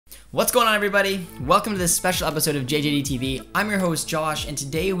What's going on, everybody? Welcome to this special episode of JJD TV. I'm your host, Josh, and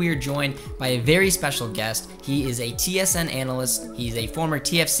today we are joined by a very special guest. He is a TSN analyst. He's a former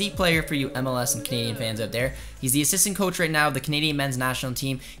TFC player for you MLS and Canadian fans out there. He's the assistant coach right now of the Canadian men's national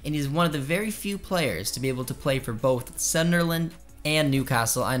team, and he's one of the very few players to be able to play for both Sunderland and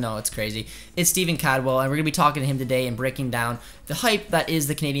Newcastle. I know, it's crazy. It's Stephen Caldwell, and we're going to be talking to him today and breaking down the hype that is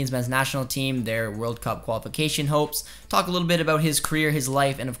the Canadians men's national team, their World Cup qualification hopes, talk a little bit about his career, his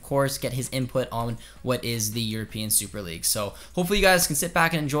life, and of course get his input on what is the European Super League. So hopefully you guys can sit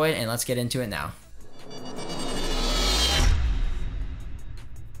back and enjoy it, and let's get into it now.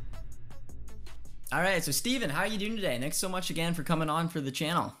 Alright, so Stephen, how are you doing today? Thanks so much again for coming on for the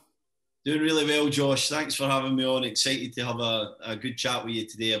channel. Doing really well, Josh. Thanks for having me on. Excited to have a good chat with you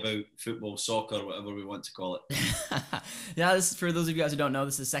today about football, soccer, whatever we want to call it. Yeah, this is, for those of you guys who don't know,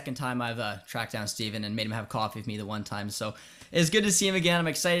 this is the second time I've tracked down Stephen and made him have coffee with me the one time. So it's good to see him again. I'm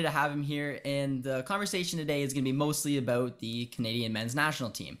excited to have him here. And the conversation today is going to be mostly about the Canadian men's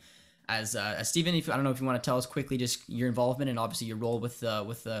national team. As Stephen, I don't know if you want to tell us quickly just your involvement and obviously your role with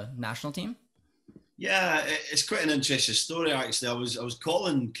the national team. Yeah, it's quite an interesting story, actually. I was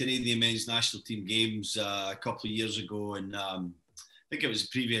calling Canadian men's national team games a couple of years ago, and I think it was the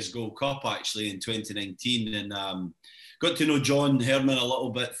previous Gold Cup, actually, in 2019, and got to know John Herman a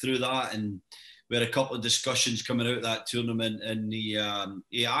little bit through that, and we had a couple of discussions coming out of that tournament, and he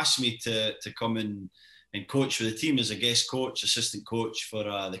asked me to come and coach for the team as a guest coach, assistant coach for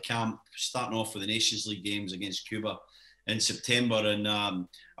the camp, starting off with the Nations League games against Cuba in September, and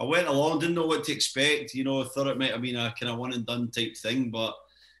I went along, didn't know what to expect, thought it might have been a kind of one and done type thing, but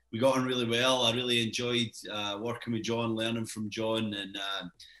we got on really well. I really enjoyed working with John, learning from John, and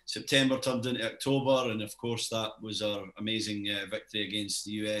September turned into October, and of course that was our amazing victory against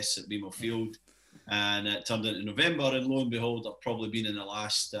the US at BMO Field, and it turned into November, and lo and behold, I've probably been in the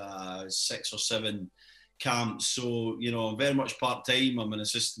last 6 or 7 camps, so I'm very much part-time. I'm an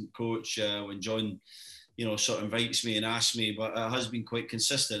assistant coach when John sort of invites me and asks me, but it has been quite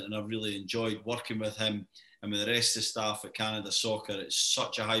consistent, and I've really enjoyed working with him and with the rest of the staff at Canada Soccer. It's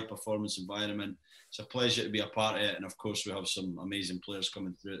such a high performance environment. It's a pleasure to be a part of it, and of course we have some amazing players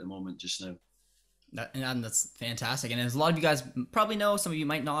coming through at the moment just now. That's fantastic, and as a lot of you guys probably know, some of you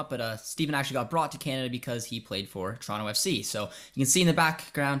might not, but Stephen actually got brought to Canada because he played for Toronto FC. So you can see in the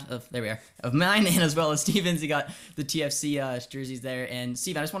background of mine and as well as Stephen's, he got the TFC jerseys there. And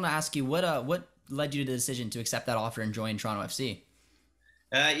Stephen, I just want to ask you, what led you to the decision to accept that offer and join Toronto FC?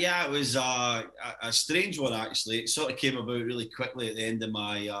 Yeah, it was a strange one, actually. It sort of came about really quickly at the end of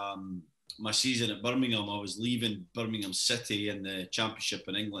my season at Birmingham. I was leaving Birmingham City in the Championship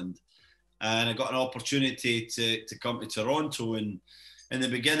in England, and I got an opportunity to come to Toronto. And in the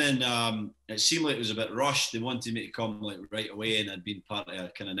beginning, it seemed like it was a bit rushed. They wanted me to come right away, and I'd been part of a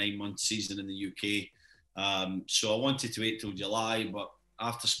kind of 9-month season in the UK. So I wanted to wait till July, but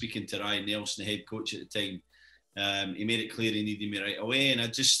after speaking to Ryan Nelson, the head coach at the time, he made it clear he needed me right away, and I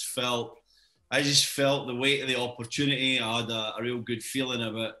just felt the weight of the opportunity. I had a real good feeling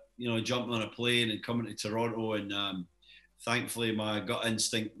about jumping on a plane and coming to Toronto, and thankfully my gut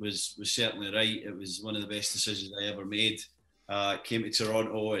instinct was certainly right. It was one of the best decisions I ever made. Came to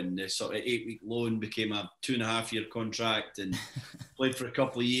Toronto, and the sort of 8-week loan became a 2.5-year contract, and played for a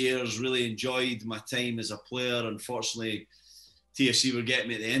couple of years. Really enjoyed my time as a player. Unfortunately, TFC were getting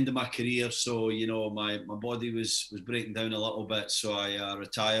me at the end of my career, so my body was breaking down a little bit. So I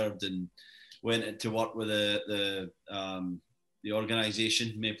retired and went to work with the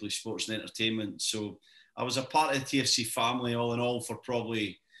organisation, Maple Leaf Sports and Entertainment. So I was a part of the TFC family all in all for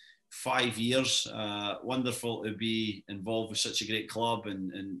probably 5 years. Wonderful to be involved with such a great club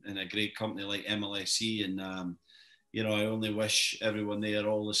and a great company like MLSE, and I only wish everyone there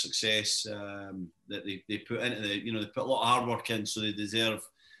all the success that they put into they put a lot of hard work in, so they deserve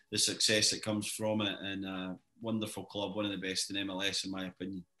the success that comes from it. And wonderful club, one of the best in MLS in my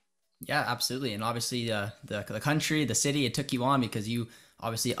opinion. Yeah, absolutely. And obviously the country, the city, it took you on because you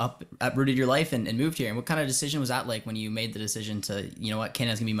obviously uprooted your life and moved here. And what kind of decision was that like when you made the decision to,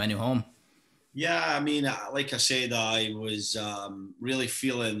 Canada's gonna be my new home? Yeah, I mean, like I said, I was really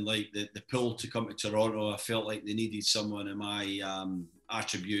feeling like the pull to come to Toronto. I felt like they needed someone in my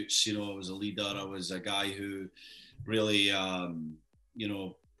attributes. I was a leader. I was a guy who really,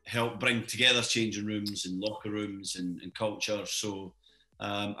 helped bring together changing rooms and locker rooms and culture. So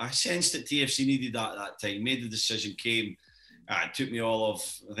I sensed that TFC needed that at that time. Made the decision, came. It took me all of,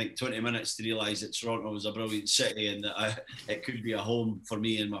 I think, 20 minutes to realise that Toronto was a brilliant city and that it could be a home for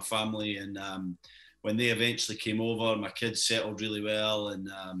me and my family. And when they eventually came over, my kids settled really well, and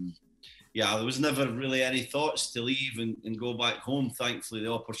yeah, there was never really any thoughts to leave and go back home. Thankfully,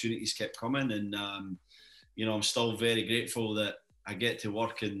 the opportunities kept coming, and I'm still very grateful that I get to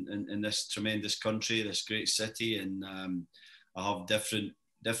work in this tremendous country, this great city, and I have different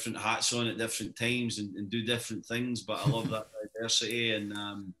hats on at different times and do different things. But I love that diversity, and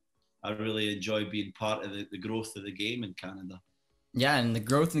I really enjoy being part of the growth of the game in Canada. Yeah, and the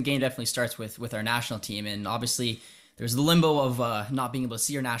growth in the game definitely starts with our national team, and obviously there's the limbo of not being able to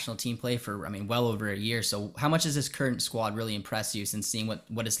see your national team play for, well over a year. So how much has this current squad really impressed you since seeing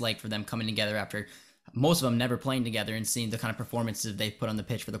what it's like for them coming together after most of them never playing together and seeing the kind of performances they put on the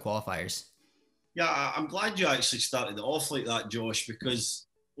pitch for the qualifiers? Yeah, I'm glad you actually started it off like that, Josh, because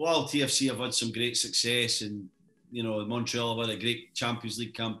while TFC have had some great success, and Montreal have had a great Champions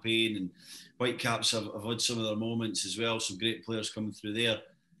League campaign, and Whitecaps have had some of their moments as well, some great players coming through there.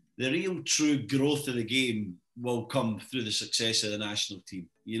 The real true growth of the game will come through the success of the national team.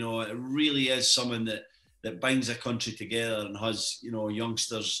 It really is something that binds a country together and has,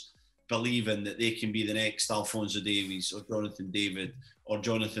 youngsters believing that they can be the next Alphonso Davies or Jonathan David or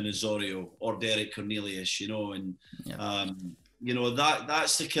Jonathan Osorio or Derek Cornelius, and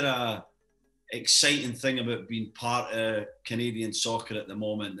that's the kind of exciting thing about being part of Canadian soccer at the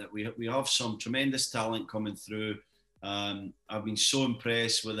moment, that we have some tremendous talent coming through. I've been so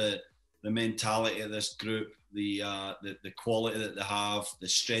impressed with the mentality of this group, the quality that they have, the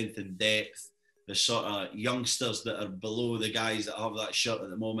strength and depth, the sort of youngsters that are below the guys that have that shirt at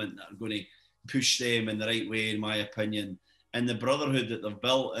the moment that are going to push them in the right way, in my opinion, and the brotherhood that they've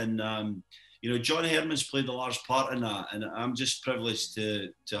built. And John Herman's played a large part in that, and I'm just privileged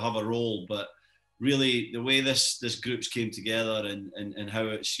to have a role. But really, the way this group's came together and how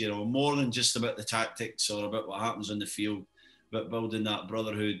it's more than just about the tactics or about what happens on the field, but building that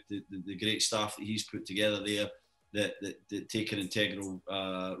brotherhood, the great staff that he's put together there, that take an integral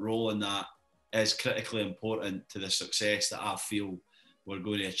role in that, is critically important to the success that I feel we're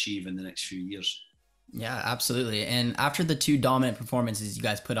going to achieve in the next few years. Yeah, absolutely. And after the two dominant performances you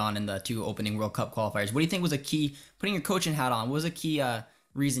guys put on in the two opening World Cup qualifiers, what do you think was a key, putting your coaching hat on, what was a key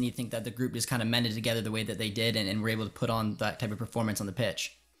reason you think that the group just kind of mended together the way that they did and were able to put on that type of performance on the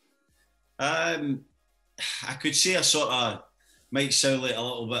pitch? I could say a sort of, might sound like a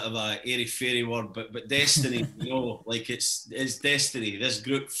little bit of a airy-fairy word, but destiny, like it's destiny. This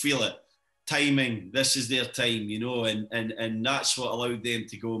group feel it. Timing, this is their time, and that's what allowed them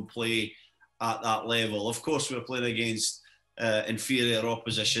to go and play at that level. Of course, we were playing against inferior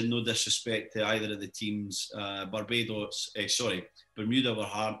opposition, no disrespect to either of the teams. Bermuda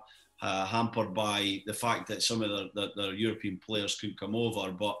were hampered by the fact that some of their European players couldn't come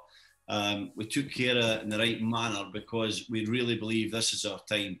over, but we took care of it in the right manner because we really believe this is our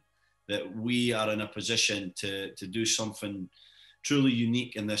time, that we are in a position to do something truly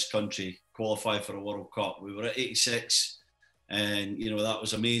unique in this country, qualify for a World Cup. We were at 86 and, that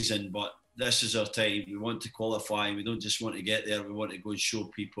was amazing, but this is our time. We want to qualify. We don't just want to get there. We want to go and show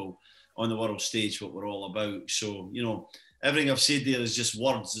people on the world stage what we're all about. So, everything I've said there is just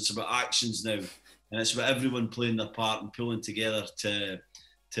words. It's about actions now. And it's about everyone playing their part and pulling together to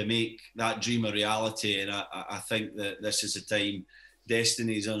make that dream a reality. And I think that this is a time,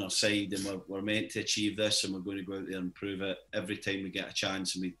 destiny's on our side, and we're meant to achieve this, and we're going to go out there and prove it every time we get a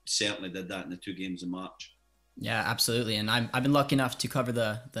chance. And we certainly did that in the 2 games in March. Yeah, absolutely. And I've been lucky enough to cover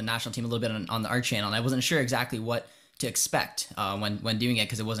the national team a little bit on our channel, and I wasn't sure exactly what to expect when doing it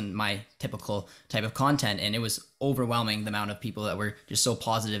because it wasn't my typical type of content, and it was overwhelming the amount of people that were just so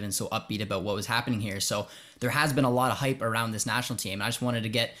positive and so upbeat about what was happening here. So there has been a lot of hype around this national team. I just wanted to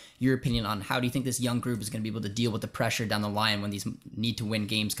get your opinion on how do you think this young group is going to be able to deal with the pressure down the line when these need to win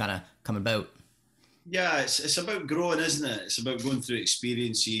games kind of come about? Yeah, it's about growing, isn't it? It's about going through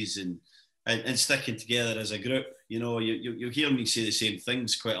experiences and sticking together as a group. You hear me say the same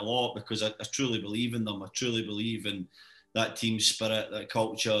things quite a lot because I truly believe in them. I truly believe in that team spirit, that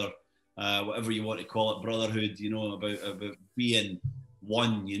culture, whatever you want to call it, brotherhood, about being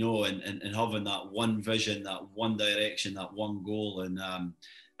one, and having that one vision, that one direction, that one goal.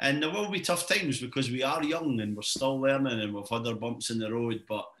 And there will be tough times because we are young and we're still learning and we've had our bumps in the road.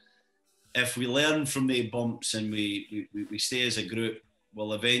 But if we learn from the bumps and we stay as a group,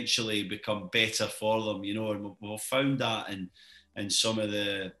 will eventually become better for them, and we've found that in some of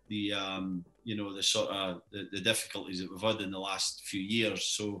the sort of the difficulties that we've had in the last few years.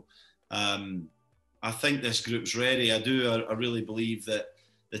 So I think this group's ready. I really believe that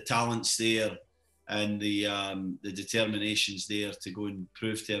the talent's there and the determination's there to go and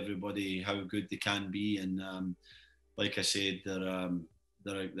prove to everybody how good they can be. And like I said,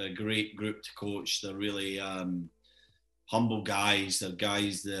 they're a great group to coach. They're really humble guys. They're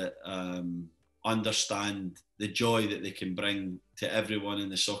guys that understand the joy that they can bring to everyone in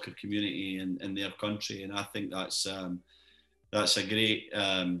the soccer community and in their country. And I think that's a great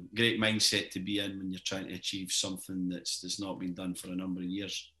mindset to be in when you're trying to achieve something that's not been done for a number of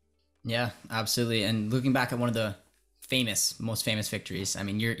years. Yeah, absolutely. And looking back at one of the most famous victories, I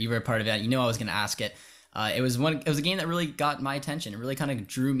mean, you were a part of that. You know, I was going to ask it. It was a game that really got my attention. It really kind of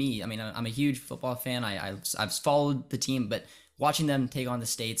drew me. I mean, I'm a huge football fan. I've followed the team, but watching them take on the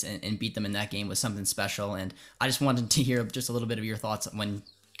States and beat them in that game was something special. And I just wanted to hear just a little bit of your thoughts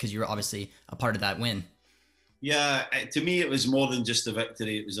because you were obviously a part of that win. Yeah, to me, it was more than just the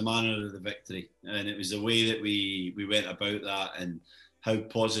victory. It was the manner of the victory, and it was the way that we went about that, and how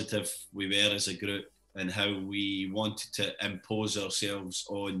positive we were as a group, and how we wanted to impose ourselves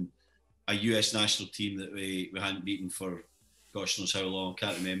on a US national team that we hadn't beaten for gosh knows how long. I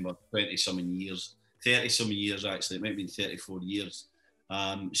can't remember, 20-something years, 30-something years actually. It might have been 34 years.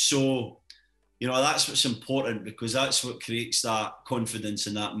 So, you know, that's what's important, because that's what creates that confidence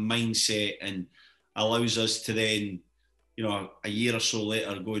and that mindset, and allows us to then, you know, a year or so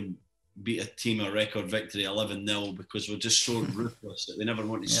later go and beat a team a record victory 11-0, because we're just so ruthless that we never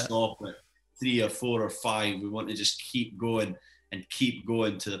want to stop at 3 or 4 or 5. We want to just keep going and keep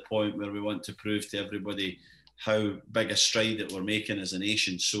going to the point where we want to prove to everybody how big a stride that we're making as a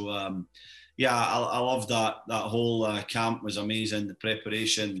nation. So, I love that. That whole camp was amazing. The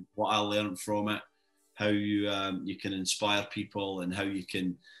preparation, what I learned from it, how you can inspire people, and how you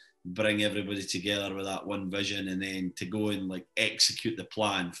can bring everybody together with that one vision, and then to go and like execute the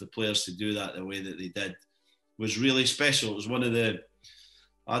plan. For the players to do that the way that they did was really special. It was one of the,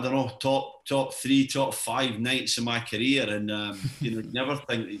 I don't know, top 3, top 5 nights of my career, and you know, never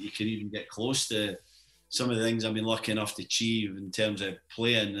think that you can even get close to some of the things I've been lucky enough to achieve in terms of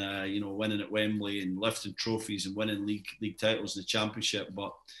playing. You know, winning at Wembley and lifting trophies and winning league titles in the Championship,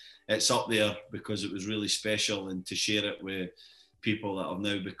 but it's up there because it was really special, and to share it with people that have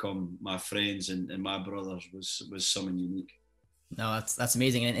now become my friends and my brothers was something unique. No, that's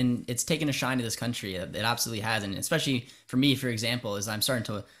amazing, and it's taken a shine to this country. It absolutely has, and especially for me, for example, is I'm starting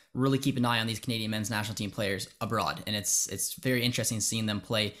to really keep an eye on these Canadian men's national team players abroad, and it's very interesting seeing them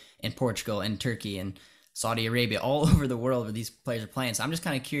play in Portugal and Turkey and Saudi Arabia, all over the world where these players are playing. So I'm just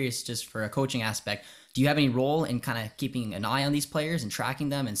kind of curious, just for a coaching aspect, do you have any role in kind of keeping an eye on these players and tracking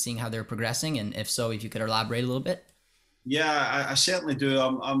them and seeing how they're progressing? And if so, if you could elaborate a little bit. Yeah, I certainly do.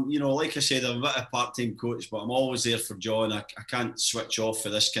 I'm, you know, like I said, I'm a bit of a part-time coach, but I'm always there for John. I can't switch off for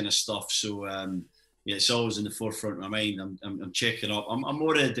this kind of stuff. So, yeah, it's always in the forefront of my mind. I'm checking up. I'm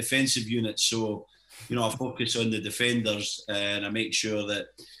more a defensive unit, so, you know, I focus on the defenders, and I make sure that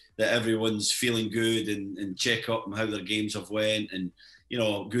everyone's feeling good, and check up on how their games have went, and, you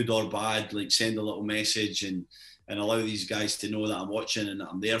know, good or bad, like send a little message and allow these guys to know that I'm watching and that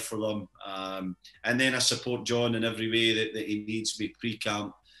I'm there for them. And then I support John in every way that he needs me,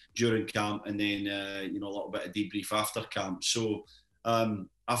 pre-camp, during camp, and then, you know, a little bit of debrief after camp. So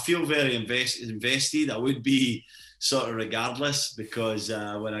I feel very invested. I would be sort of regardless, because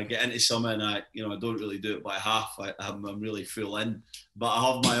when I get into something, I don't really do it by half. I'm really full in. But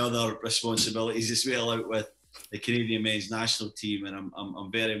I have my other responsibilities as well out with the Canadian men's national team, and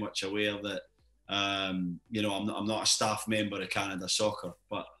I'm very much aware that, you know, I'm not a staff member of Canada Soccer,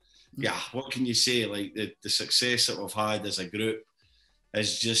 but yeah, what can you say? Like the success that we've had as a group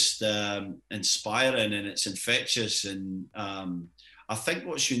is just inspiring, and it's infectious. And I think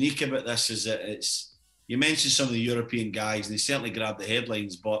what's unique about this is that you mentioned some of the European guys, and they certainly grab the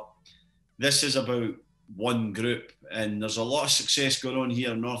headlines, but this is about one group, and there's a lot of success going on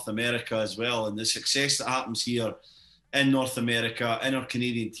here in North America as well. And the success that happens here in North America, in our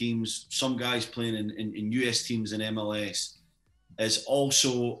Canadian teams, some guys playing in US teams in MLS, is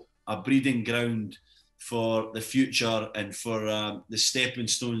also a breeding ground for the future, and for the stepping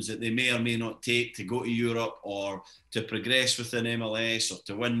stones that they may or may not take to go to Europe, or to progress within MLS, or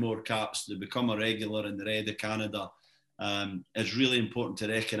to win more caps, to become a regular in the Red of Canada. It's really important to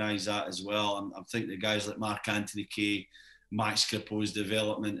recognise that as well. I think the guys like Mark Anthony Kay, Max Crepeau's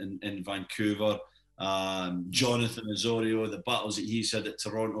development in Vancouver, Jonathan Osorio, the battles that he's had at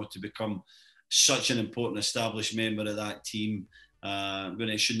Toronto to become such an important established member of that team.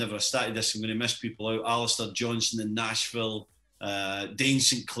 Should never have started this. I'm going to miss people out. Alistair Johnson in Nashville, Dane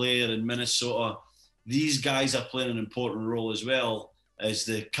St. Clair in Minnesota. These guys are playing an important role as well as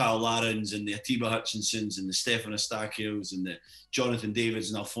the Kyle Larrins and the Atiba Hutchinsons and the Stefan Estaquios and the Jonathan Davids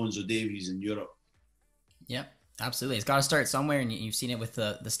and Alfonso Davies in Europe. Yep. Absolutely. It's got to start somewhere, and you've seen it with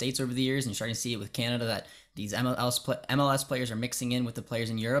the States over the years, and you're starting to see it with Canada, that these MLS players are mixing in with the players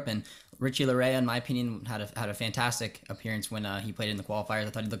in Europe. And Richie Larea, in my opinion, had a fantastic appearance when he played in the qualifiers. I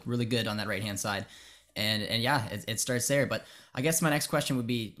thought he looked really good on that right-hand side. And yeah, it starts there. But I guess my next question would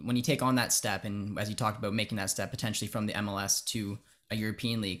be, when you take on that step, and as you talked about making that step potentially from the MLS to a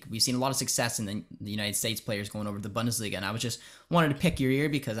European league, we've seen a lot of success in the United States players going over to the Bundesliga. And I was just wanted to pick your ear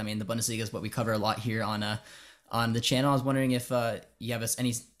because, I mean, the Bundesliga is what we cover a lot here on the channel. I was wondering if you have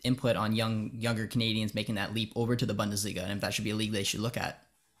any input on younger Canadians making that leap over to the Bundesliga, and if that should be a league they should look at.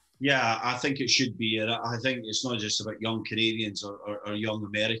 Yeah, I think it should be. And I think it's not just about young Canadians or young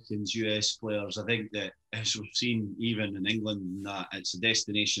Americans, US players. I think that, as we've seen even in England, that it's a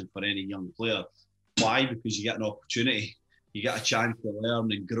destination for any young player. Why? Because you get an opportunity, you get a chance to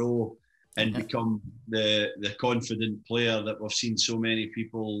learn and grow and become the confident player that we've seen so many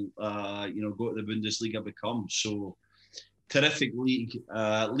people, go to the Bundesliga become. So terrific league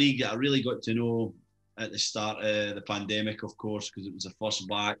that I really got to know at the start of the pandemic, of course, because it was the first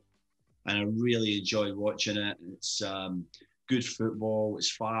back. And I really enjoyed watching it. It's good football.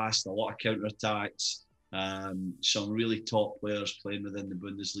 It's fast, a lot of counter-attacks. Some really top players playing within the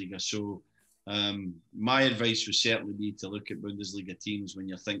Bundesliga. So my advice would certainly be to look at Bundesliga teams when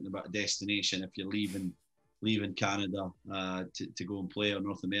you're thinking about a destination. If you're leaving Canada to go and play, or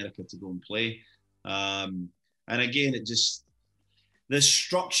North America to go and play. And again, the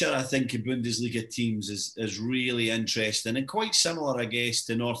structure, I think, of Bundesliga teams is really interesting and quite similar, I guess,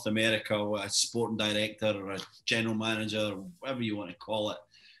 to North America, with a sporting director or a general manager, or whatever you want to call it.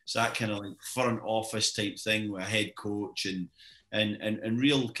 It's that kind of like front office type thing with a head coach and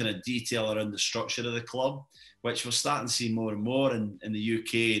real kind of detail around the structure of the club, which we're starting to see more and more in the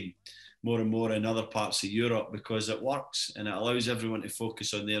UK and more in other parts of Europe, because it works and it allows everyone to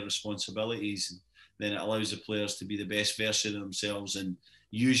focus on their responsibilities. Then it allows the players to be the best version of themselves. And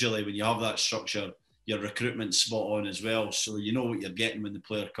usually when you have that structure, your recruitment's spot on as well. So you know what you're getting when the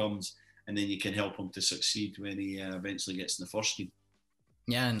player comes, and then you can help him to succeed when he eventually gets in the first team.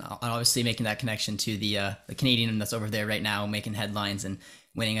 Yeah, and obviously making that connection to the Canadian that's over there right now, making headlines and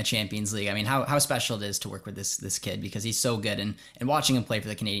winning a Champions League. I mean, how special it is to work with this kid, because he's so good, and watching him play for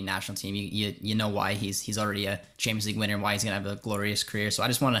the Canadian national team, you know why he's already a Champions League winner and why he's gonna have a glorious career. So I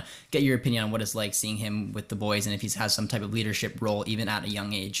just want to get your opinion on what it's like seeing him with the boys, and if he has some type of leadership role even at a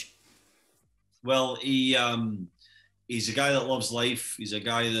young age. Well, he's a guy that loves life. He's a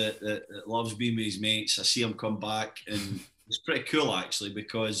guy that loves being with his mates. I see him come back, and it's pretty cool actually,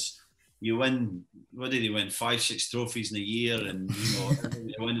 because you win, what did he win? 5-6 trophies in a year, and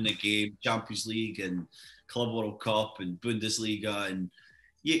winning a game, Champions League and Club World Cup and Bundesliga, and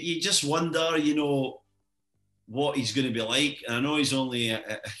you just wonder, what he's going to be like. And I know he's only,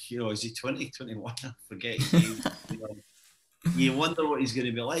 is he 20, 21? I forget his age. You wonder what he's going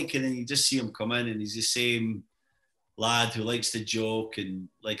to be like, and then you just see him come in, and he's the same lad who likes to joke and,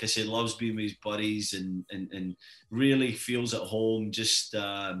 like I said, loves being with his buddies and really feels at home, just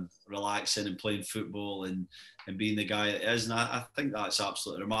relaxing and playing football and being the guy that is. And I think that's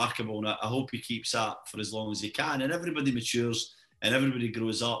absolutely remarkable, and I hope he keeps that for as long as he can. And everybody matures and everybody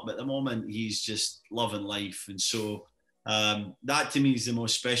grows up, but at the moment he's just loving life. And so that to me is the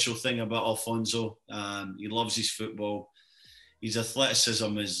most special thing about Alfonso. He loves his football. His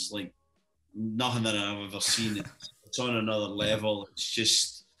athleticism is like nothing that I've ever seen. It's on another level. It's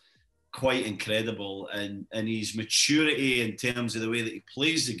just quite incredible. And his maturity in terms of the way that he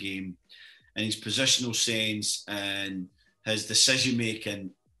plays the game and his positional sense and his decision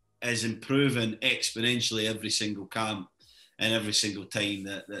making is improving exponentially every single camp and every single time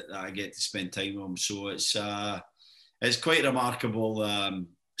that I get to spend time with him. So it's quite remarkable.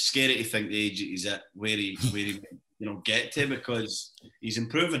 Scary to think the age that he's at, where he get to, because he's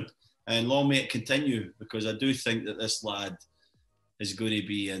improving. And long may it continue, because I do think that this lad is going to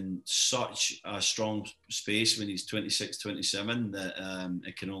be in such a strong space when he's 26, 27, that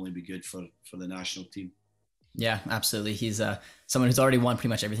it can only be good for the national team. Yeah, absolutely. He's someone who's already won pretty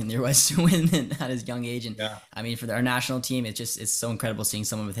much everything there was to win at his young age. And yeah. I mean, for our national team, it's so incredible seeing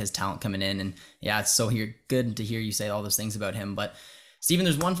someone with his talent coming in. And yeah, it's so good to hear you say all those things about him. But Stephen,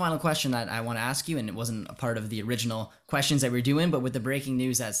 there's one final question that I want to ask you, and it wasn't a part of the original questions that we were doing, but with the breaking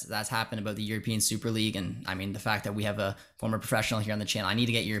news that's happened about the European Super League, and I mean, the fact that we have a former professional here on the channel, I need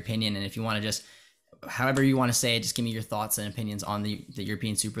to get your opinion. And if you want to just, however you want to say it, just give me your thoughts and opinions on the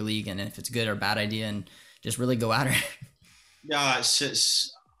European Super League, and if it's a good or bad idea, and just really go at her. Yeah,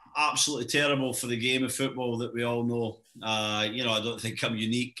 it's absolutely terrible for the game of football that we all know. I don't think I'm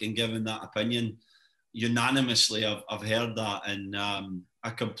unique in giving that opinion. Unanimously, I've heard that, and I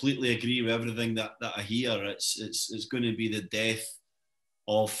completely agree with everything that I hear. It's going to be the death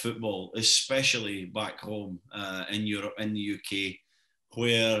of football, especially back home in Europe, in the UK,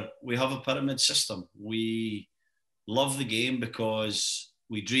 where we have a pyramid system. We love the game because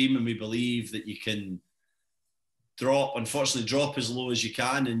we dream and we believe that you can drop as low as you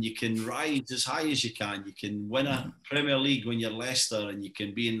can, and you can rise as high as you can. You can win a Premier League when you're Leicester, and you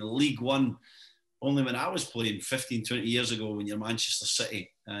can be in the League One only when I was playing 15, 20 years ago when you're Manchester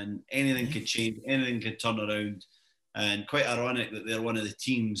City, and anything could change, anything could turn around. And quite ironic that they're one of the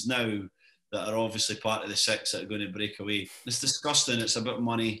teams now that are obviously part of the six that are going to break away. It's disgusting. It's about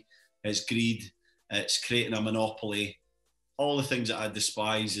money. It's greed. It's creating a monopoly. All the things that I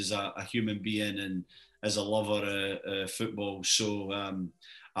despise as a human being and as a lover of football. So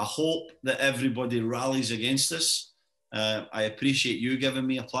I hope that everybody rallies against this. I appreciate you giving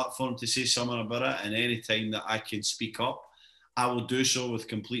me a platform to say something about it, and any time that I can speak up, I will do so with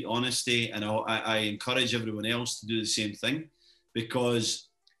complete honesty, and I encourage everyone else to do the same thing, because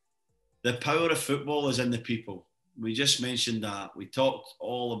the power of football is in the people. We just mentioned that. We talked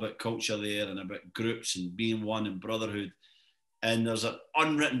all about culture there and about groups and being one and brotherhood. And there's an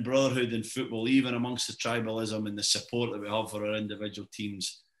unwritten brotherhood in football, even amongst the tribalism and the support that we have for our individual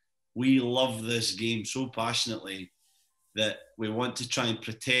teams. We love this game so passionately that we want to try and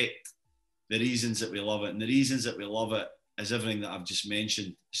protect the reasons that we love it. And the reasons that we love it is everything that I've just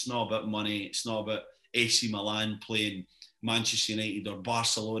mentioned. It's not about money. It's not about AC Milan playing Manchester United or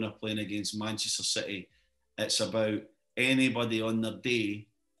Barcelona playing against Manchester City. It's about anybody on their day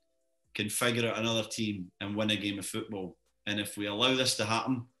can figure out another team and win a game of football. And if we allow this to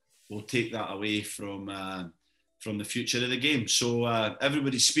happen, we'll take that away from the future of the game. So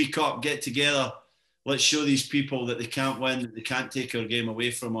everybody speak up, get together. Let's show these people that they can't win, that they can't take our game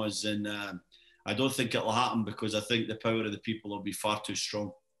away from us. And I don't think it'll happen, because I think the power of the people will be far too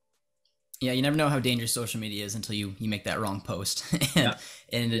strong. Yeah, you never know how dangerous social media is until you make that wrong post.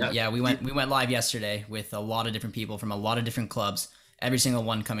 We went live yesterday with a lot of different people from a lot of different clubs, every single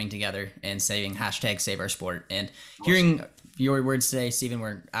one coming together and saying #SaveOurSport. And awesome. Hearing your words today, Stephen,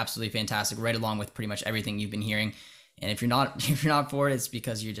 were absolutely fantastic, right along with pretty much everything you've been hearing. And if you're not for it, it's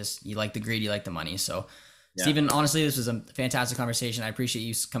because you like the greed, you like the money. So yeah. Stephen, honestly, this was a fantastic conversation. I appreciate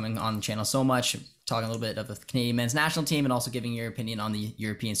you coming on the channel so much, talking a little bit of the Canadian men's national team and also giving your opinion on the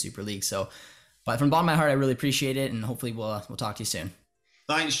European Super League. So, but from the bottom of my heart, I really appreciate it, and hopefully we'll talk to you soon.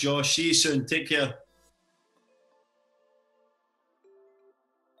 Thanks, Josh. See you soon. Take care.